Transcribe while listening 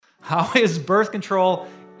How is birth control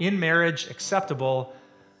in marriage acceptable?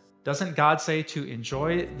 Doesn't God say to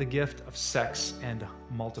enjoy the gift of sex and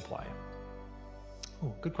multiply?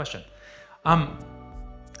 Oh, good question.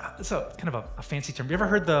 It's a kind of a fancy term. Have you ever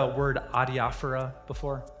heard the word adiaphora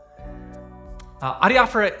before?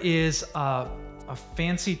 Adiaphora is a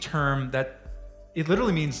fancy term that it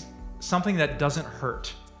literally means something that doesn't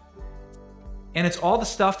hurt. And it's all the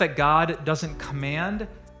stuff that God doesn't command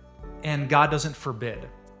and God doesn't forbid.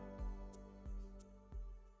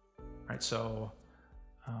 All right, so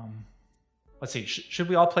let's see. Should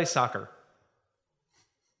we all play soccer?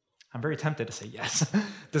 I'm very tempted to say yes.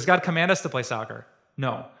 Does God command us to play soccer?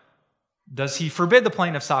 No. Does he forbid the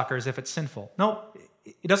playing of soccer as if it's sinful? No.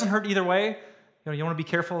 It doesn't hurt either way. You want to be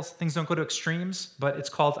careful. Things don't go to extremes, but it's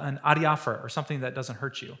called an adiaphora, or something that doesn't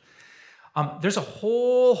hurt you. There's a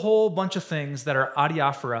whole bunch of things that are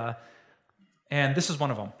adiaphora, and this is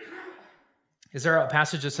one of them. Is there a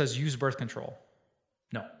passage that says use birth control?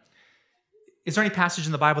 No. Is there any passage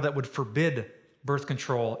in the Bible that would forbid birth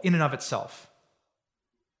control in and of itself?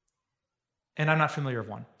 And I'm not familiar with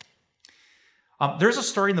one. There's a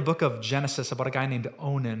story in the book of Genesis about a guy named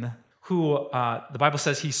Onan who, the Bible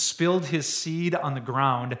says, he spilled his seed on the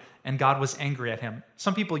ground and God was angry at him.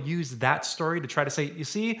 Some people use that story to try to say, you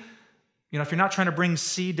see, if you're not trying to bring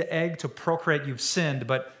seed to egg to procreate, you've sinned.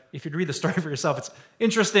 But if you read the story for yourself, it's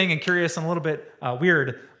interesting and curious and a little bit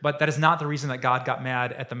weird, but that is not the reason that God got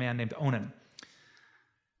mad at the man named Onan.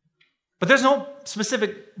 But there's no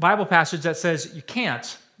specific Bible passage that says you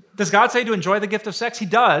can't. Does God say to enjoy the gift of sex? He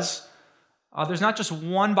does. There's not just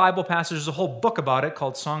one Bible passage, there's a whole book about it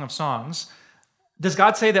called Song of Songs. Does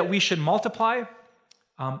God say that we should multiply?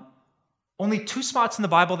 Only 2 spots in the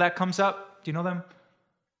Bible that comes up. Do you know them?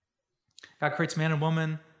 God creates man and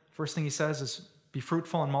woman. First thing he says is be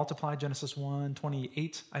fruitful and multiply, Genesis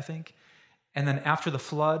 1:28, I think. And then after the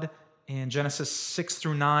flood, in Genesis 6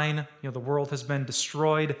 through 9, the world has been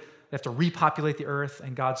destroyed. They have to repopulate the earth,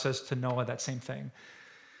 and God says to Noah that same thing.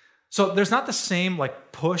 So there's not the same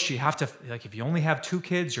push. You have to, if you only have 2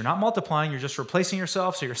 kids, you're not multiplying, you're just replacing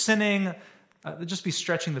yourself, so you're sinning. Just be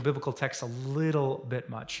stretching the biblical text a little bit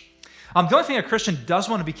much. The only thing a Christian does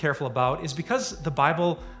want to be careful about is because the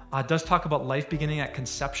Bible does talk about life beginning at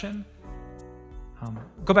conception.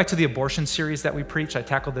 Go back to the abortion series that we preached. I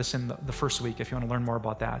tackled this in the first week if you want to learn more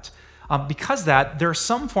about that. Because there are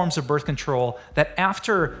some forms of birth control that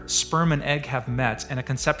after sperm and egg have met and a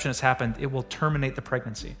conception has happened, it will terminate the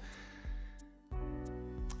pregnancy.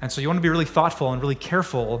 And so you want to be really thoughtful and really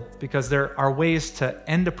careful because there are ways to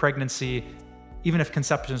end a pregnancy even if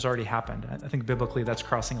conception has already happened. I think biblically that's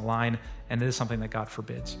crossing a line, and it is something that God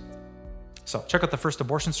forbids. So check out the first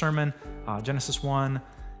abortion sermon, Genesis 1.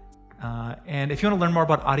 And if you want to learn more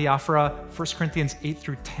about adiaphora, 1 Corinthians 8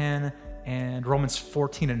 through 10 and Romans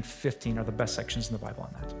 14 and 15 are the best sections in the Bible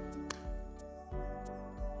on that.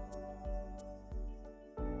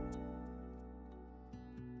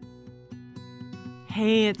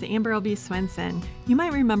 Hey, it's Amber L.B. Swenson. You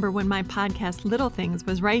might remember when my podcast, Little Things,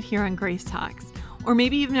 was right here on Grace Talks. Or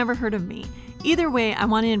maybe you've never heard of me. Either way, I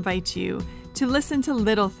want to invite you to listen to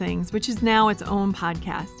Little Things, which is now its own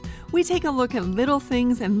podcast. We take a look at little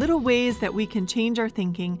things and little ways that we can change our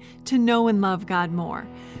thinking to know and love God more.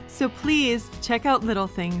 So please check out Little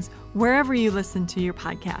Things wherever you listen to your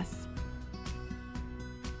podcasts.